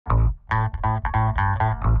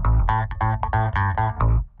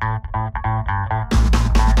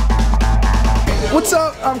What's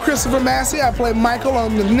up? I'm Christopher Massey. I play Michael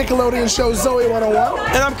on the Nickelodeon show Zoe 101.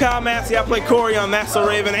 And I'm Kyle Massey. I play Corey on That's So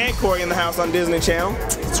Raven and Corey in the House on Disney Channel.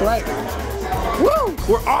 That's right. Woo!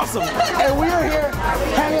 We're awesome. And we are here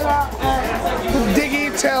hanging out at the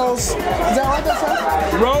DigiTells. Is that right, that's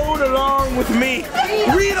right? Rode along with me.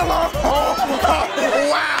 Read along. Oh,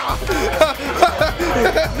 wow.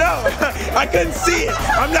 No, I couldn't see it.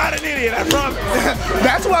 I'm not an idiot, I promise.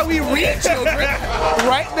 That's why we read children.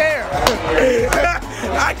 Right there.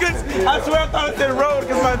 I swear I thought it said road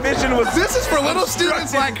because my vision was. This is for little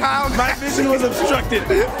students like Kyle. My vision was obstructed.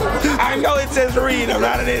 I know it says read, I'm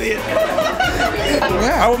not an idiot.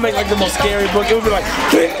 Yeah. I would make like the most scary book. It would be like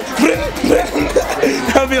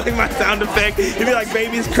that would be like my sound effect. It'd be like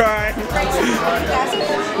babies crying.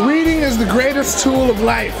 Reading is the greatest tool of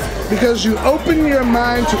life because you open your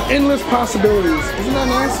mind to endless possibilities. Isn't that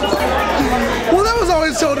nice? Well, that was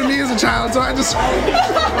always told to me as a child, so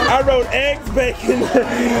I wrote eggs, bacon,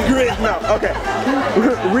 grit. No, okay.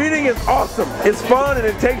 Reading is awesome. It's fun and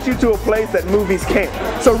it takes you to a place that movies can't.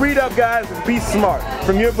 So read up, guys, and be smart.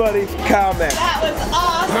 From your buddy, Kyle Mack. That was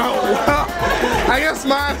awesome. Oh, well, I guess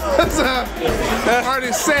mine was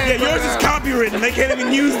already said. Yeah, yours is copywritten. They can't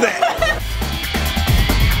even use that.